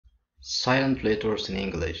Silent letters in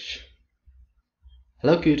English.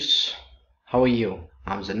 Hello kids, how are you?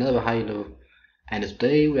 I'm Zainab Hailu, and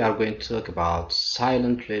today we are going to talk about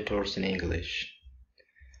silent letters in English.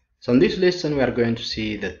 So in this lesson we are going to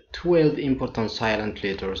see the 12 important silent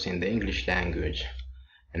letters in the English language.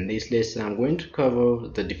 In this lesson I'm going to cover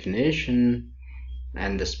the definition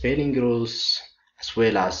and the spelling rules as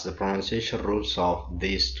well as the pronunciation rules of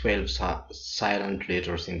these 12 silent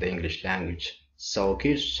letters in the English language. So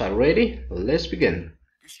kids are ready? Let's begin.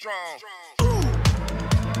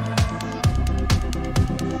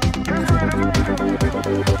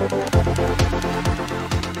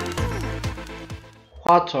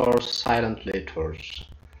 What are silent letters?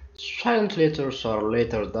 Silent letters are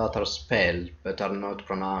letters that are spelled but are not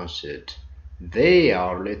pronounced. They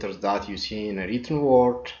are letters that you see in a written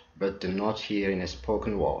word but do not hear in a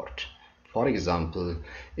spoken word. For example,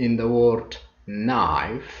 in the word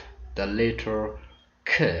knife, the letter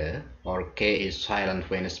K or K is silent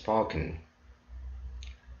when spoken.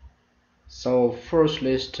 So first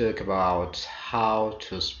let's talk about how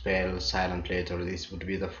to spell silent letters. This would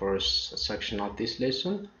be the first section of this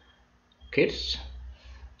lesson. Kids,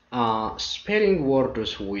 spelling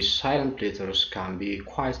words with silent letters can be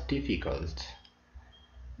quite difficult.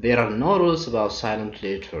 There are no rules about silent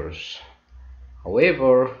letters.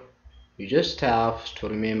 However, you just have to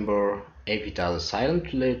remember if it has a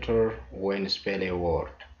silent letter when spelling a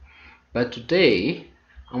word. But today,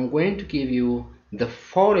 I'm going to give you the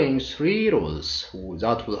following 3 rules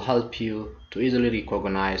that will help you to easily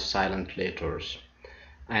recognize silent letters.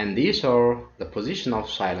 And these are the position of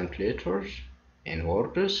silent letters in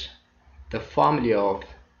words, the family of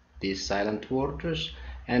these silent words,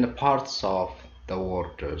 and the parts of the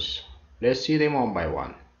words. Let's see them one by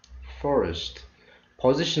one. First,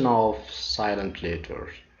 position of silent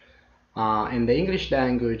letters. In the English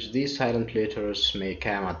language, these silent letters may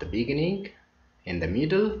come at the beginning, in the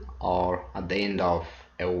middle, or at the end of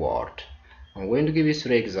a word. I'm going to give you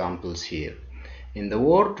 3 examples here. In the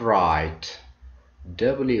word right,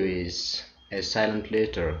 W is a silent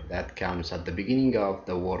letter that comes at the beginning of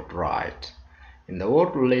the word right. In the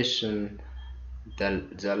word relation,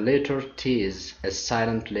 the letter T is a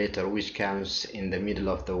silent letter which comes in the middle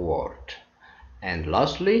of the word. And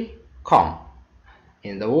lastly, come.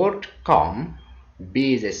 In the word come,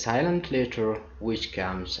 B is a silent letter which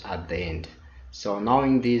comes at the end. So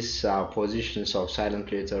knowing these positions of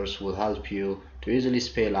silent letters will help you to easily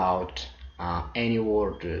spell out any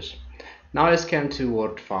words. Now let's come to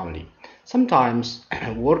word family. Sometimes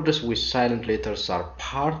words with silent letters are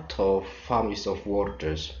part of families of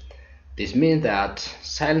words. This means that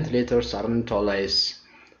silent letters aren't always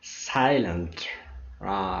silent.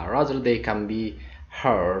 Rather they can be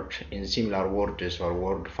heard in similar words or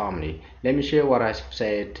word family. Let me share what I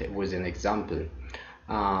said with an example.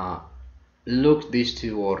 Look, these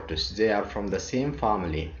 2 words, they are from the same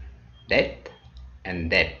family, death and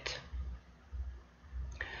debt.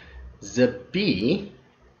 The B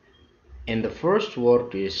in the first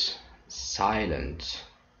word is silent,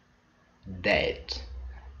 debt,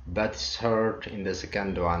 but it's heard in the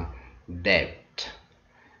second one, debt.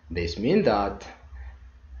 This means that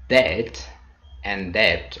debt and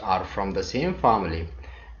debt are from the same family,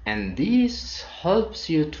 and this helps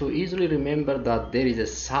you to easily remember that there is a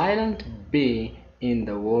silent B in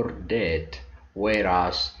the word debt,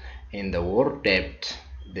 whereas in the word debt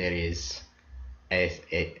there is a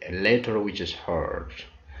letter which is heard.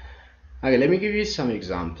 Okay, let me give you some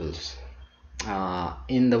examples.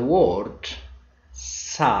 In the word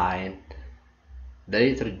sign, the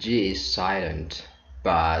letter G is silent,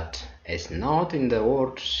 but it's not in the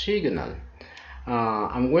word signal.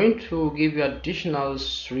 I'm going to give you additional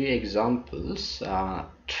 3 examples.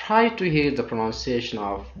 Try to hear the pronunciation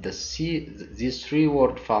of these 3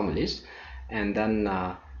 word families, and then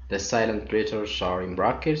the silent letters are in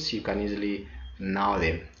brackets. You can easily know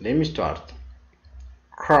them. Let me start.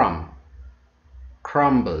 Crumb,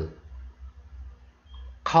 crumble,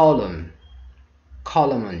 column,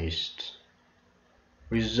 columnist,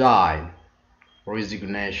 resign,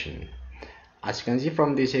 resignation. As you can see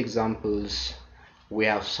from these examples, we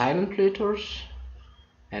have silent letters,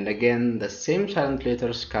 and again the same silent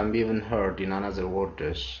letters can be even heard in another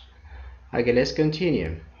words. Okay, let's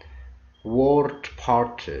continue. Word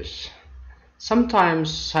parts. Sometimes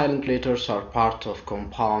silent letters are part of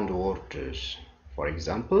compound words. For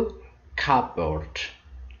example, cupboard,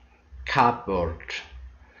 cupboard.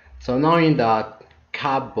 So knowing that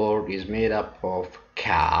cupboard is made up of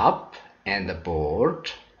cap and the board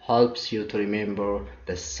helps you to remember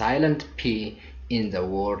the silent P in the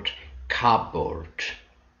word cupboard.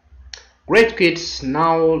 Great kids,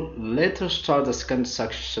 now let us start the second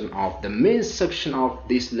section of the main section of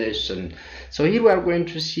this lesson. So here we are going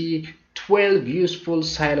to see 12 useful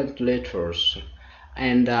silent letters,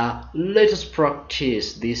 and let us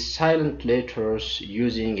practice these silent letters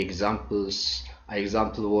using example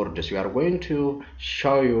words. We are going to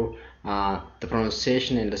show you the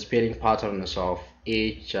pronunciation and the spelling patterns of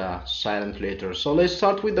each silent letter. So let's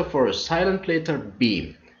start with the first silent letter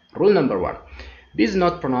B. Rule number 1: B is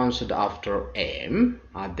not pronounced after M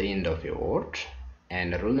at the end of a word.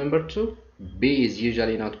 And rule number 2: B is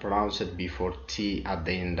usually not pronounced before T at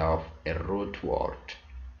the end of a root word.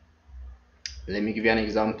 Let me give you an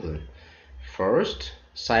example. First,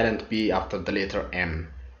 silent B after the letter M.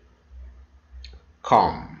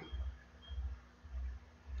 Come,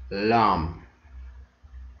 lamb,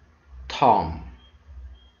 tom,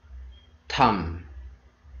 thumb.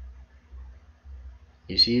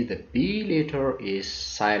 You see, the B letter is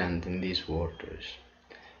silent in these words.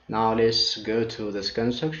 Now let's go to the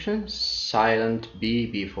second section. Silent B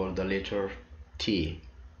before the letter T.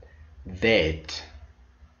 That,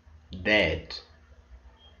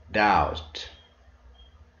 doubt,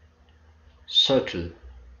 subtle.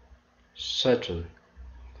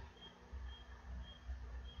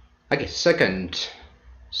 Okay, second,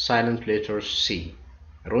 silent letter C.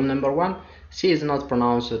 Rule number 1: C is not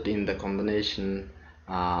pronounced in the combination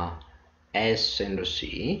S and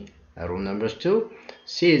C. Rule number 2: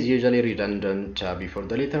 C is usually redundant before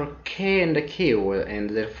the letter K and Q, and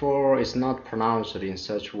therefore is not pronounced in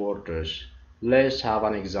such words. Let's have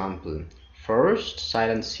an example. First,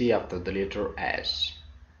 silent C after the letter S.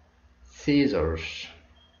 Scissors,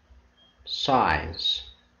 science,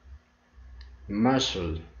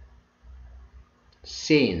 muscle,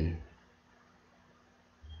 scene.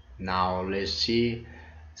 Now let's see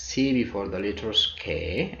C before the letters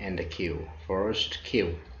K and Q. First,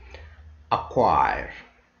 Q. Acquire,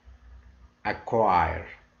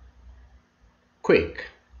 quick,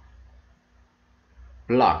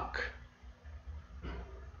 block,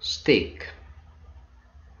 stick.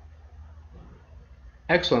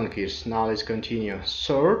 Excellent kids, now let's continue.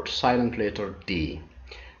 Third, silent letter D.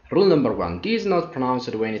 Rule number 1: D is not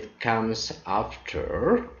pronounced when it comes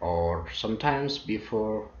after or sometimes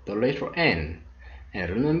before the letter N. And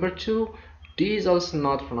rule number 2: D is also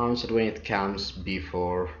not pronounced when it comes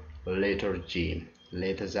before letter G.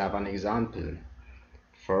 Let us have an example.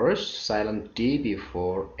 First, silent D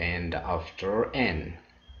before and after N.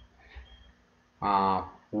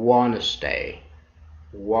 Wednesday,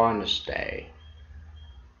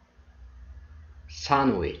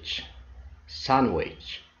 sandwich,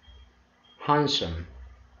 handsome,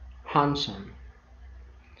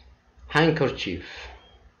 handkerchief.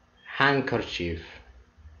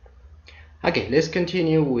 Okay, let's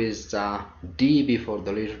continue with D before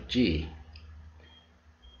the letter G.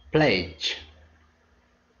 Pledge,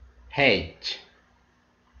 hedge,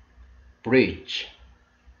 bridge,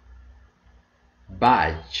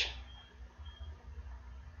 badge.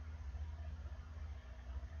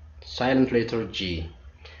 Silent letter G.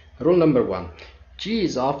 Rule number 1: G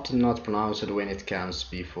is often not pronounced when it comes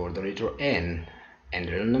before the letter N. And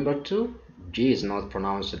rule number 2: G is not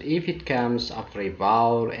pronounced if it comes after a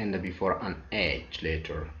vowel and before an H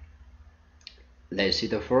letter. Let's see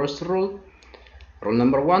the first rule. Rule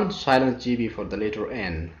number 1: silent G before the letter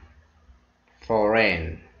N.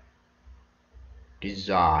 Foreign,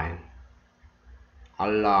 design,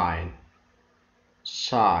 align,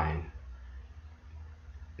 sign.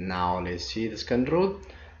 Now let's see the second rule.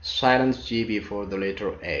 Silent G before the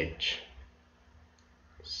letter H.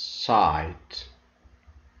 Sight,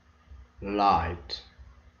 light,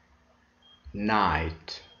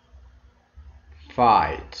 night,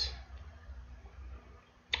 fight.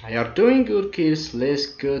 You are doing good, kids. Let's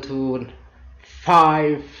go to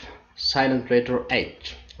 5, silent letter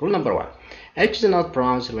H. Rule number 1: H is not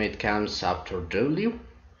pronounced when it comes after W.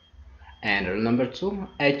 And rule number 2: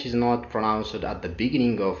 H is not pronounced at the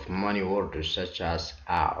beginning of many words such as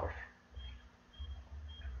hour.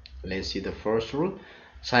 Let's see the first rule.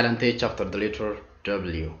 Silent H after the letter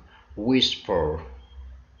W. Whisper,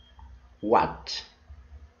 what,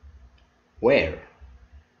 where,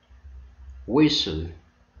 whistle.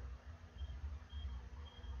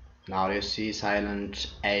 Now let's see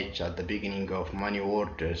silent H at the beginning of many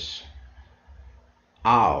words.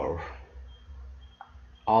 Hour,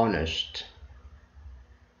 honest,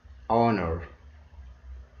 honor,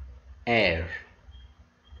 air.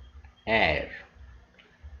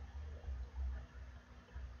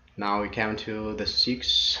 Now we come to the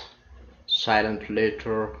 6th silent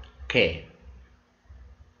letter K.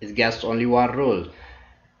 It gets only one rule.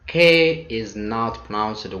 K is not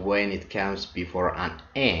pronounced when it comes before an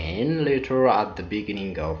N letter at the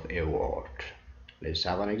beginning of a word. Let's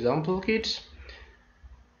have an example, kids.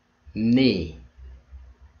 Knee,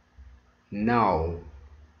 no,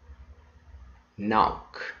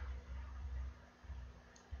 knock,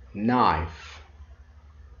 knife,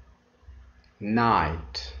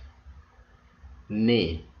 night,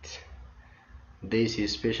 neat. This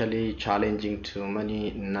is especially challenging to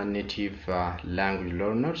many non-native language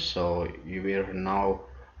learners, so you will know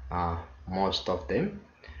most of them.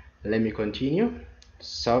 Let me continue.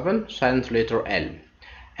 7. Silent letter L.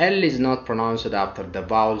 L is not pronounced after the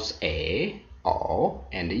vowels A, O,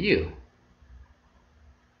 and U.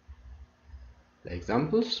 The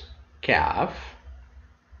examples: calf,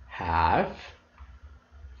 half,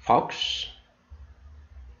 fox,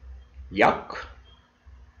 yuck,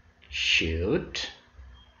 shoot,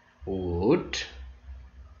 wood.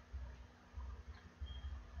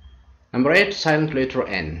 Number 8. Silent letter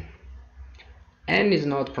N. N is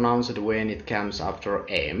not pronounced when it comes after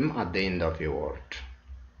M at the end of a word.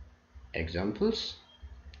 Examples: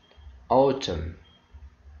 autumn,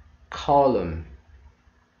 column,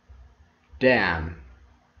 dam,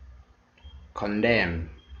 condemn.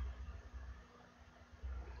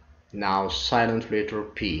 Now silent letter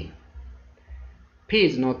P. P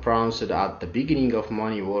is not pronounced at the beginning of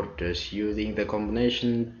many words using the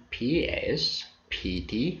combination PS,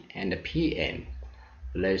 PT, and PN.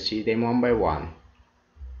 Let's see them one by one.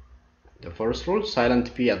 The first rule: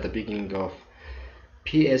 silent P at the beginning of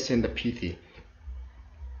PS and the PT.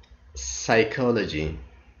 Psychology,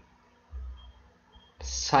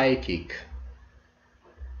 psychic,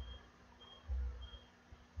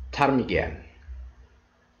 ptarmigan,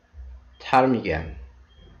 ptarmigan,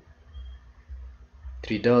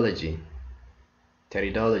 tridology,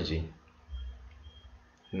 pteridology.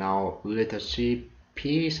 Now letter C,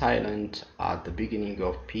 P silent at the beginning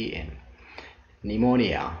of PN.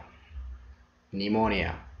 Pneumonia,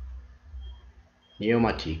 pneumonia,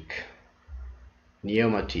 pneumatic,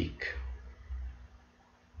 pneumatic.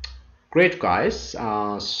 Great, guys.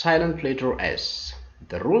 Silent letter S.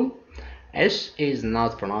 The rule: S is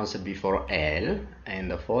not pronounced before L in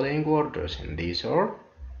the following words, and these are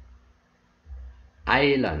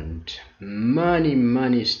island.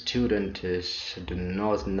 Many students do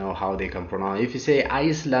not know how they can pronounce. If you say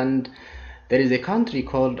Iceland, there is a country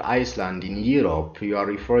called Iceland in Europe. You are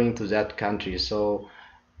referring to that country, so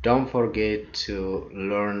don't forget to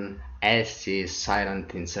learn S is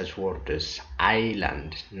silent in such words.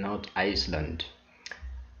 Island, not Iceland.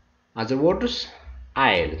 Other words: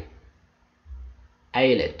 isle,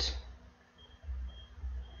 islet,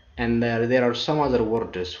 and there are some other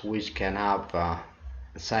words which can have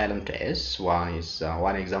silent S.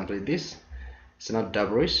 One example is this. It's not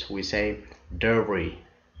debris, we say debris,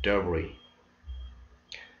 debris.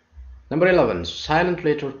 Number 11. Silent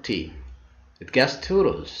letter T. It gets two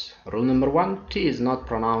rules. Rule number 1: T is not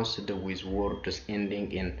pronounced with words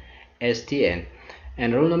ending in STN.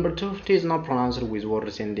 And rule number 2: T is not pronounced with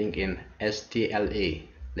words ending in STLE.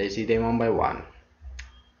 Let's see them one by one.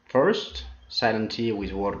 First, silent T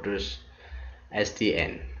with words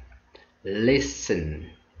STN.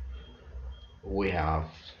 Listen. We have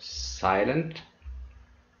silent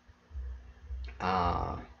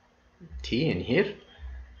T in here.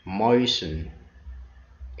 Moisten.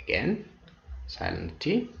 Again, silent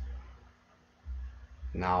T.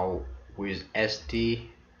 Now with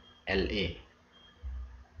STLE.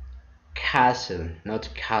 Castle, not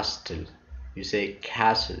castle. You say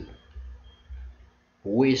castle.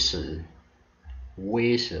 Whistle,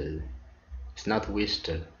 whistle. It's not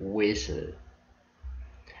whistle, whistle.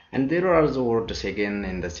 And there are other words again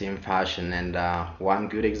in the same fashion, and one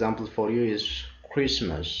good example for you is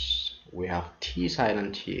Christmas. We have T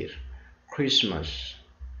silent here. Christmas.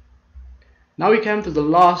 Now we come to the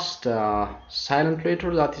last silent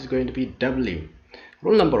letter, that is going to be W.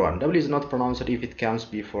 Rule number 1: W is not pronounced if it comes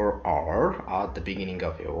before R at the beginning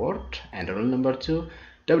of a word. And rule number 2: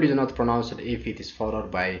 W is not pronounced if it is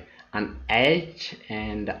followed by an H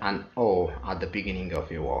and an O at the beginning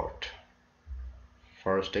of a word.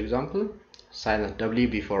 First example: silent W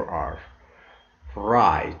before R.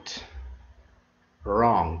 Right,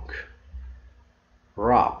 wrong,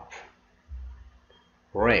 rub,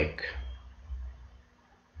 rake.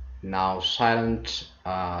 Now silent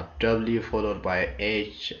W followed by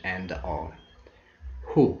H and O.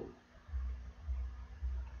 Who,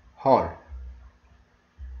 her,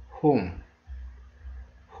 whom,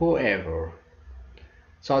 whoever.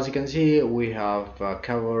 So as you can see, we have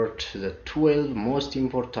covered the 12 most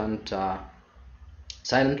important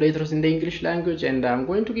silent letters in the English language, and I'm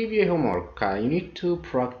going to give you a homework. You need to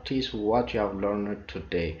practice what you have learned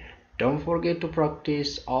today. Don't forget to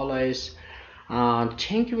practice always.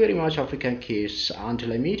 Thank you very much, African kids.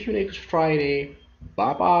 Until I meet you next Friday.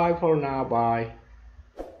 Bye bye for now. Bye.